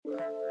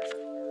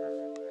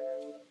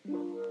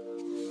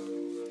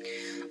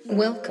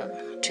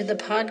Welcome to the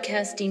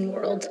podcasting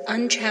world's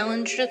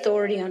unchallenged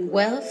authority on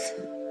wealth,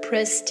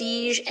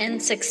 prestige,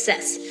 and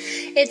success.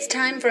 It's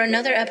time for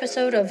another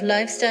episode of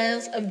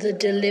Lifestyles of the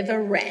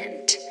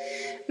DeliveRant.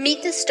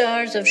 Meet the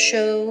stars of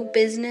show,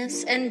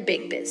 business, and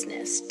big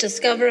business.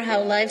 Discover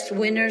how life's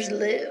winners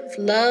live,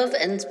 love,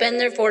 and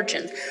spend their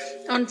fortunes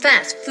on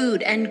fast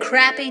food and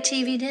crappy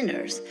TV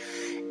dinners.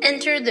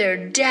 Enter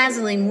their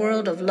dazzling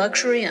world of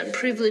luxury on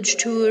privileged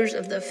tours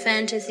of the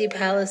fantasy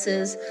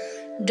palaces,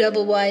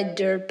 double-wide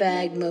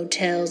dirtbag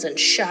motels, and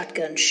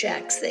shotgun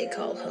shacks they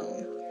call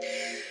home.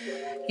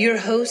 Your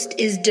host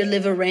is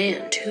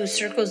DeliveRant, who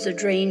circles the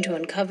drain to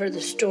uncover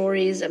the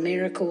stories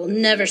America will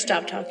never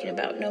stop talking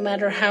about, no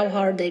matter how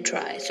hard they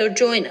try. So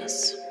join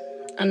us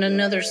on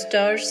another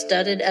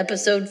star-studded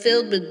episode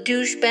filled with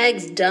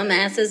douchebags,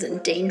 dumbasses,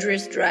 and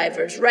dangerous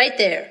drivers, right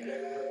there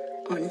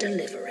on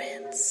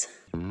DeliveRants.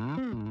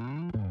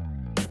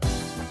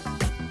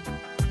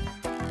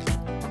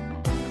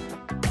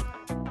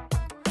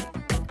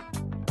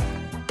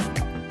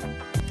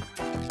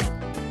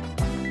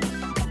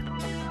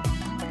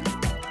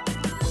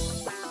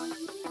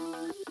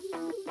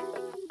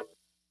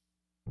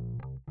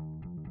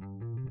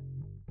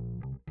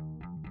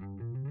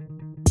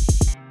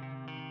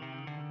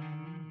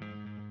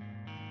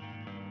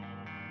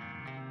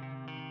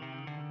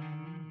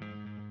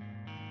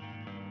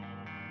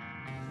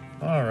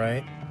 All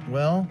right.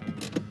 Well,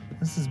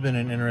 this has been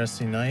an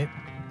interesting night.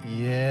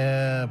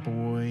 Yeah,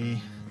 boy.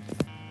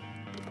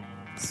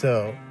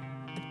 So,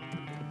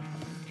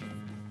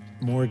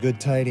 more good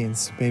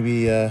tidings.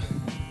 Maybe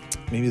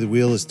the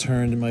wheel is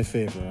turned in my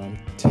favor. I'm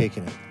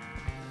taking it.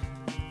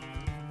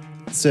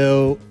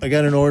 So, I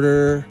got an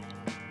order,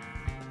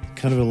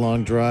 kind of a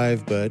long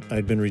drive, but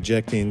I'd been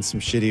rejecting some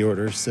shitty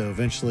orders. So,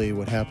 eventually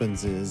what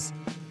happens is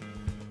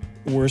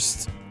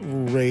worst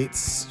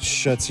rates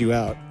shuts you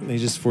out. They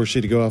just force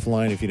you to go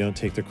offline if you don't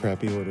take their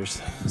crappy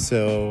orders.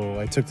 So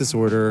I took this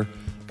order,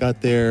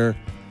 got there.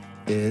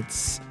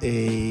 It's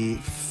a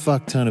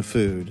fuck ton of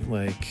food,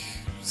 like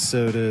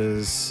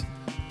sodas.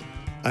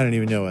 I don't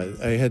even know.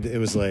 It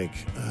was like,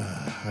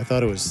 I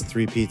thought it was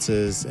 3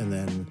 pizzas and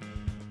then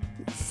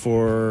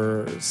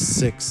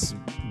 6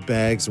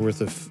 bags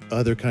worth of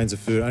other kinds of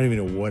food. I don't even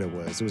know what it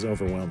was. It was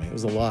overwhelming. It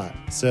was a lot.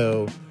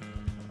 So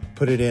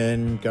put it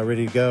in, got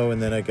ready to go,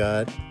 and then I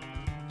got,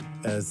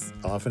 as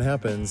often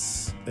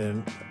happens,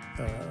 an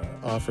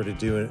offer to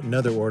do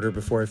another order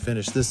before I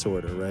finish this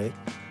order, right?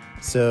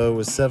 So it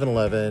was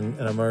 7-Eleven,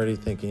 and I'm already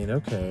thinking,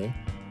 okay,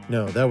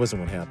 no, that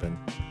wasn't what happened.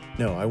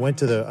 No, I went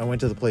to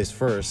the place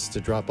first to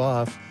drop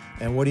off,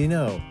 and what do you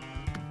know?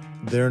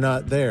 They're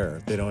not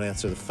there. They don't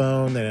answer the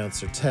phone. They don't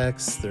answer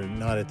texts. They're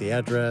not at the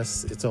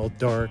address. It's all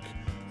dark.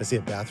 I see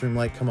a bathroom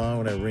light come on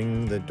when I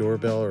ring the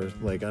doorbell, or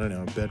like, I don't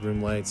know, a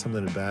bedroom light, something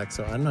in the back.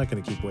 So I'm not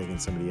going to keep waking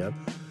somebody up.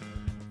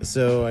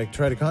 So I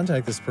try to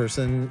contact this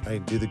person. I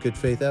do the good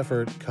faith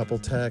effort, couple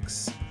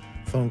texts,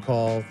 phone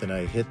call. Then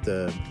I hit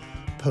the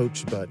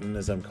poach button,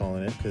 as I'm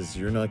calling it, because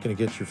you're not going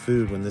to get your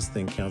food when this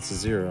thing counts as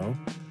 0.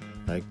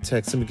 I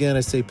text them again.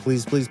 I say,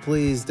 please, please,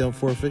 please don't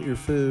forfeit your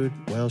food.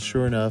 Well,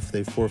 sure enough,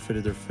 they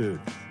forfeited their food.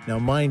 Now,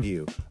 mind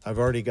you, I've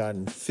already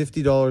gotten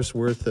 $50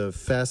 worth of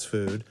fast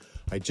food.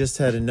 I just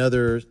had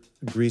another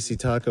greasy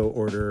taco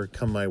order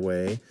come my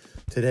way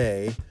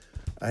today.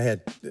 I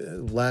had,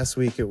 last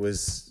week it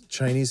was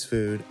Chinese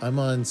food. I'm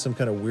on some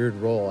kind of weird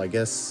roll. I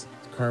guess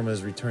karma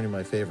is returning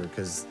my favor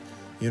because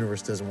the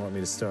universe doesn't want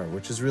me to starve,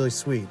 which is really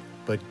sweet,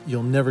 but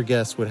you'll never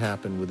guess what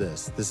happened with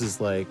this. This is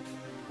like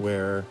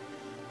where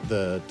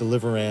the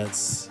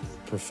DeliveRants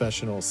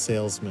professional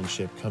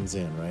salesmanship comes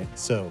in, right?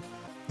 So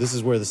this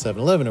is where the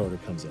 7-Eleven order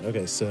comes in.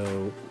 Okay,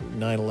 so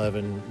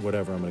 9/11,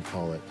 whatever I'm going to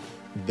call it.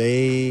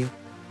 They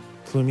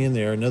flew me in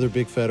there, another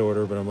big fat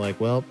order, but I'm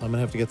like, well, I'm going to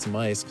have to get some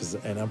ice,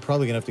 and I'm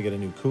probably going to have to get a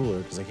new cooler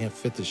because I can't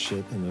fit this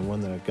shit in the one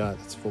that I've got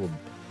that's full of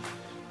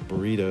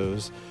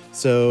burritos.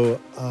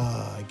 So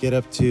I get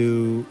up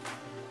to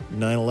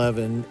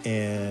 9/11,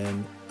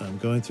 and I'm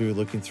going through,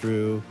 looking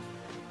through.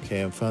 Okay,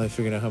 I'm finally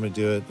figuring out how I'm going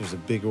to do it. There's a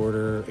big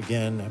order.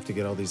 Again, I have to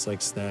get all these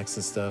like snacks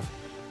and stuff.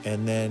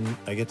 And then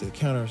I get to the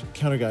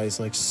counter guy is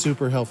like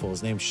super helpful.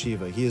 His name's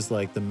Shiva. He is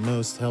like the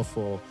most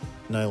helpful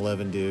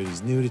 9/11 dude.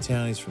 He's new to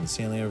town. He's from the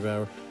San Leandro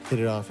Valley. Hit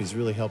it off. He's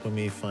really helping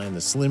me find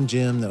the Slim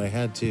Jim that I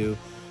had to.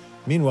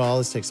 Meanwhile,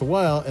 this takes a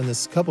while, and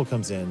this couple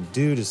comes in.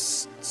 Dude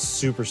is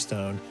super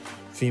stoned.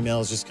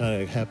 Female is just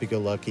kind of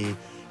happy-go-lucky,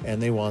 and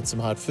they want some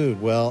hot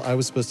food. Well, I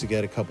was supposed to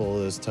get a couple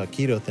of those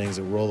taquito things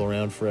that roll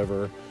around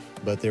forever,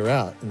 but they're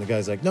out. And the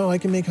guy's like, no, I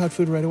can make hot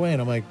food right away.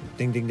 And I'm like,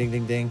 ding, ding, ding,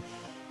 ding, ding.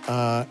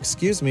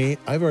 Excuse me,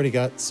 I've already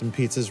got some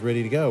pizzas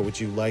ready to go. Would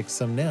you like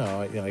some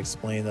now? I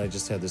explained that I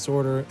just had this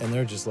order, and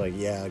they're just like,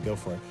 yeah, go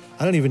for it.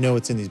 I don't even know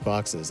what's in these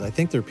boxes. I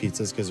think they're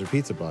pizzas because they're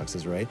pizza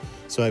boxes, right?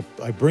 So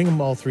I bring them,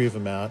 all 3 of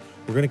them out.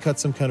 We're going to cut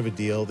some kind of a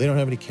deal. They don't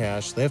have any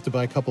cash. They have to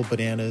buy a couple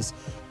bananas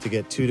to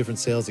get 2 different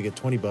sales to get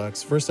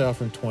 $20. First I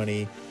offer them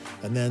 20.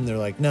 And then they're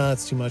like, no,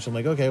 it's too much. I'm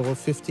like, okay, well,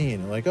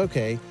 15. I'm like,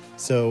 okay.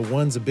 So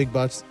one's a big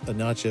box of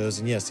nachos.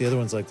 And yes, the other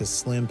one's like this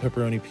slim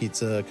pepperoni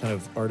pizza kind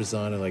of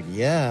artisan. I'm like,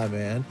 yeah,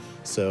 man.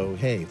 So,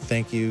 hey,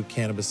 thank you,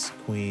 Cannabis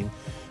Queen.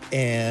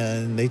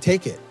 And they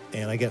take it.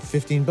 And I get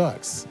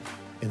 $15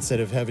 instead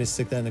of having to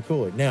stick that in the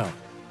cooler. Now,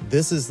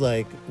 this is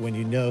like when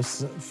you know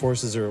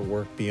forces are at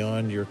work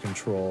beyond your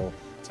control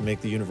to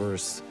make the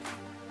universe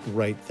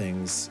right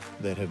things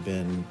that have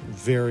been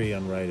very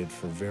unrighted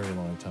for a very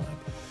long time.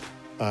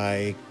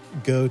 I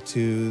go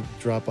to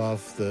drop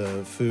off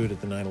the food at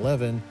the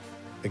 9/11.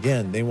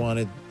 Again, they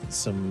wanted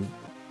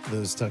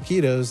those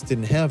taquitos,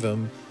 didn't have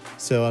them.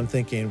 So I'm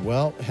thinking,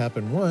 well, it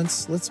happened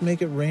once, let's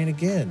make it rain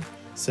again.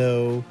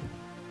 So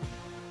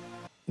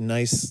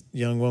nice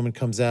young woman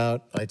comes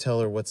out. I tell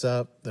her what's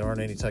up. There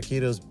aren't any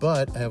taquitos,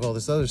 but I have all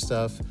this other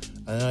stuff.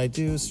 And I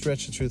do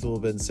stretch the truth a little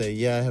bit and say,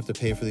 yeah, I have to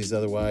pay for these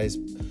otherwise.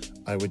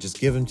 I would just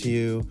give them to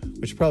you,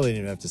 which probably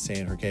didn't even have to say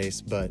in her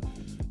case.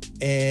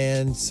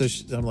 And so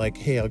I'm like,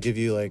 hey, I'll give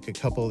you like a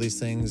couple of these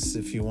things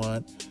if you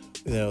want.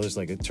 You know,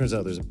 it turns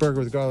out there's a burger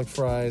with garlic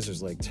fries.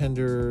 There's like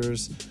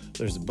tenders.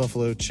 There's a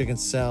buffalo chicken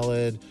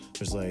salad.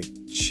 There's like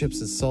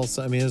chips and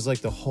salsa. I mean, there's like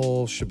the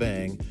whole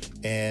shebang.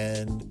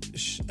 And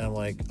I'm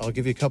like, I'll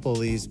give you a couple of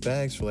these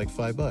bags for like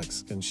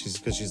 $5. And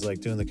she's like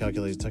doing the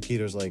calculation.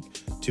 Taquitos like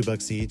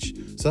 $2 each.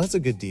 So that's a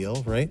good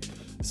deal, right?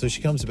 So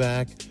she comes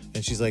back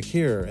and she's like,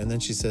 here. And then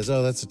she says,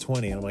 oh, that's a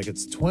 20. And I'm like,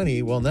 it's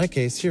 20? Well, in that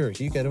case, here,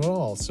 you get it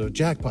all. So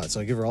jackpot.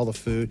 So I give her all the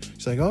food.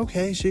 She's like,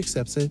 okay, she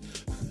accepts it.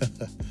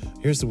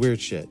 Here's the weird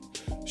shit.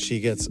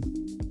 She gets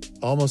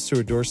almost to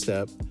her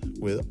doorstep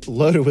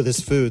loaded with this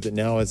food that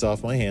now is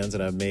off my hands,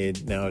 and I've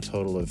made now a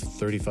total of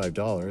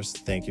 $35.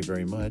 Thank you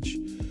very much.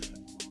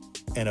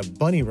 And a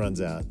bunny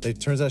runs out. It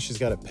turns out she's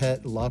got a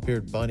pet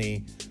lop-eared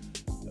bunny.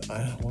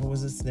 What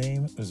was its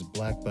name? It was a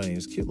black bunny. It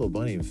was a cute little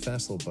bunny, a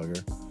fast little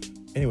bugger.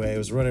 Anyway, it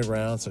was running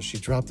around, so she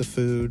dropped the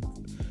food,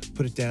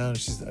 put it down.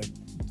 She's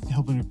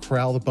helping her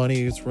corral the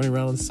bunny. It's running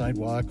around on the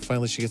sidewalk.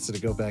 Finally, she gets it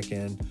to go back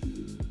in.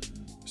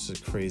 It's a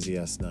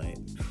crazy-ass night.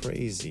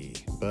 Crazy,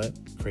 but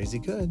crazy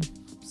good.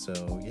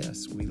 So,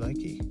 yes, we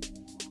likey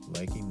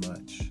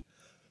much.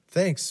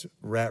 Thanks,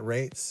 Rat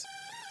Rates.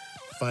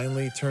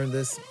 Finally turned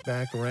this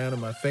back around in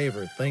my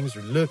favor. Things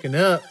are looking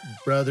up,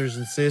 brothers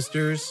and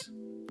sisters.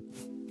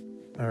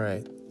 All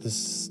right, this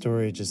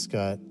story just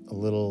got a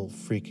little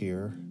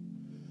freakier.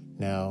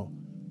 Now,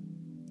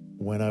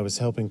 when I was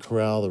helping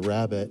corral the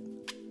rabbit,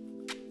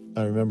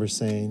 I remember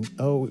saying,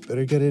 oh, we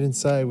better get it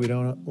inside. We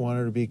don't want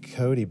her to be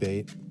coyote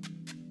bait.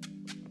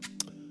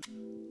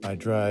 I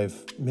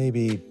drive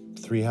maybe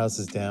 3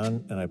 houses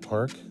down and I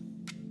park.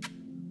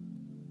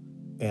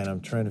 And I'm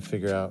trying to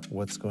figure out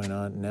what's going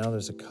on. Now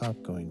there's a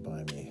cop going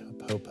by me, a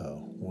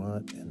popo.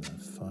 What in the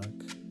fuck?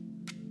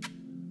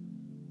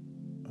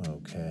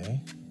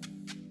 Okay.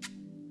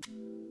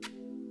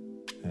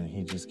 And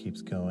he just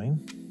keeps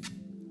going.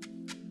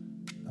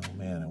 Oh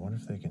man, I wonder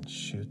if they can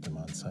shoot them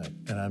on sight.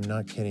 And I'm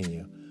not kidding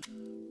you.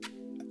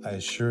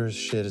 As sure as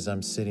shit as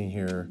I'm sitting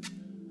here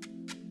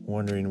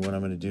wondering what I'm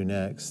going to do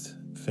next,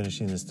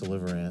 finishing this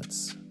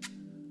DeliveRants,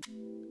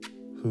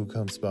 who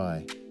comes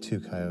by? 2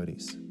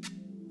 coyotes.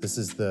 This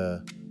is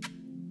the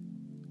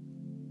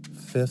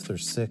 5th or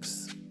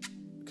 6th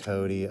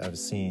coyote I've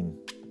seen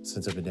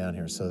since I've been down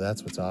here. So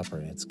that's what's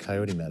operating. It's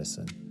coyote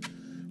medicine,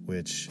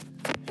 which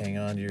hang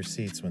on to your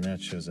seats when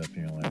that shows up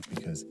in your life,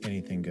 because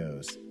anything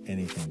goes.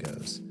 Anything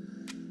goes.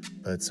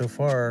 But so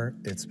far,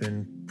 it's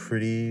been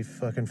pretty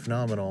fucking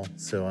phenomenal.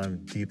 So I'm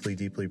deeply,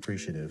 deeply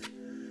appreciative.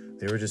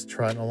 They were just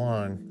trotting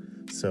along.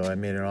 So I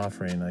made an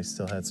offering. I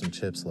still had some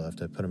chips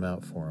left. I put them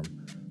out for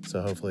them.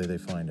 So hopefully they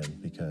find them,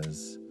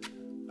 because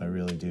I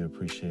really do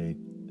appreciate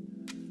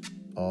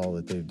all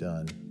that they've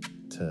done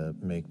to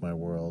make my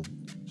world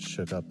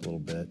shook up a little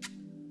bit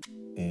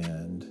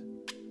and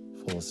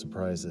full of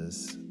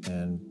surprises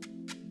and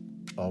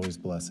always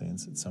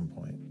blessings at some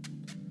point.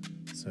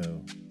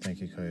 So thank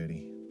you,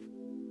 Coyote.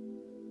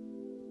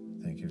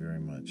 Thank you very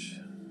much.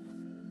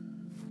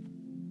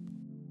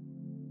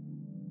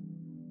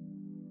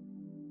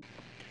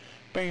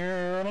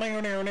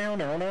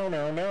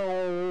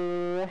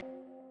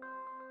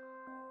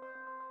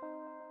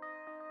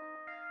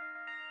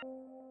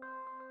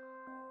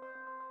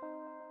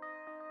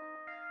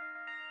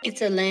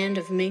 It's a land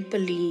of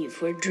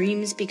make-believe where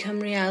dreams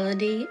become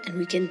reality and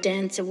we can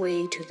dance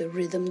away to the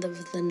rhythm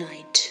of the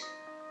night.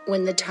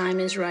 When the time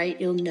is right,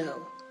 you'll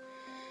know.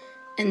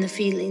 And the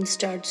feeling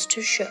starts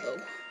to show.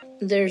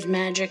 There's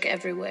magic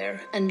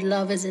everywhere and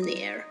love is in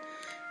the air.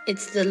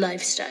 It's the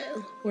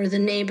lifestyle where the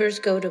neighbors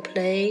go to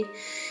play.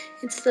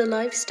 It's the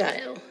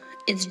lifestyle.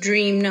 It's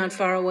dream not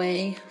far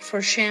away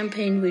for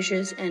champagne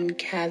wishes and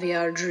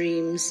caviar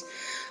dreams.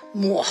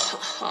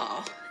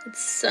 Mwahaha. It's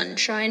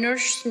sunshine or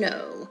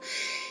snow,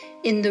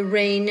 in the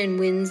rain and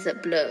winds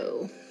that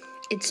blow.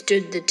 It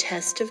stood the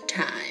test of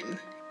time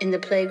in the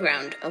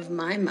playground of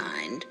my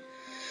mind,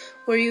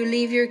 where you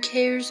leave your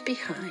cares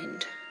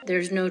behind.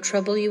 There's no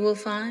trouble you will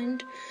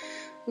find,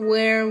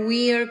 where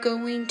we are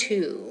going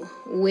to,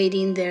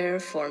 waiting there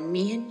for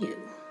me and you.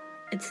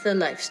 It's the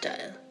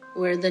lifestyle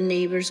where the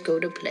neighbors go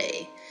to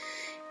play.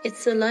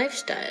 It's a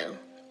lifestyle.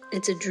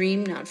 It's a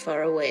dream not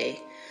far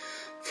away,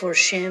 for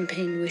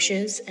champagne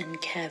wishes and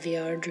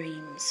caviar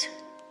dreams.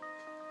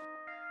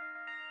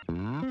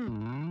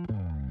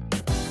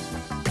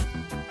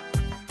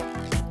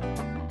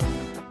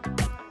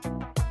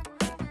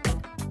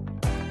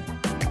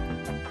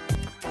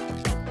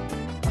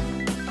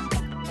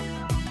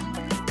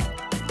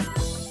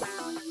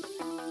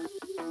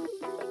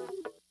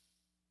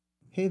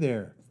 Hey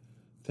there.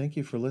 Thank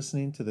you for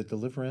listening to the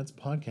DeliveRants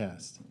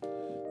podcast.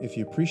 If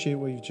you appreciate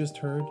what you've just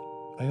heard,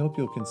 I hope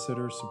you'll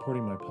consider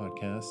supporting my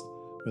podcast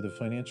with a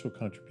financial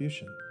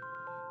contribution.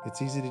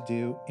 It's easy to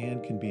do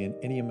and can be in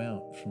any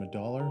amount from $1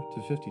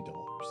 to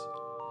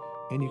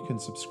 $50. And you can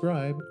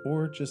subscribe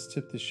or just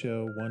tip the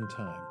show one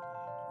time,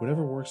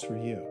 whatever works for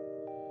you.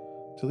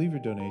 To leave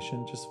your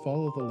donation, just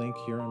follow the link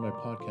here on my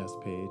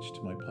podcast page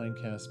to my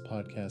Pinecast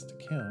podcast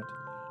account,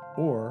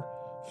 or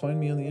find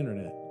me on the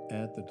internet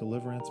at the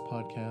DeliveRants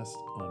podcast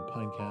on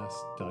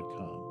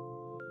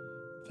pinecast.com.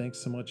 Thanks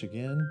so much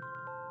again,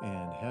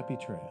 and happy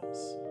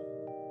trails.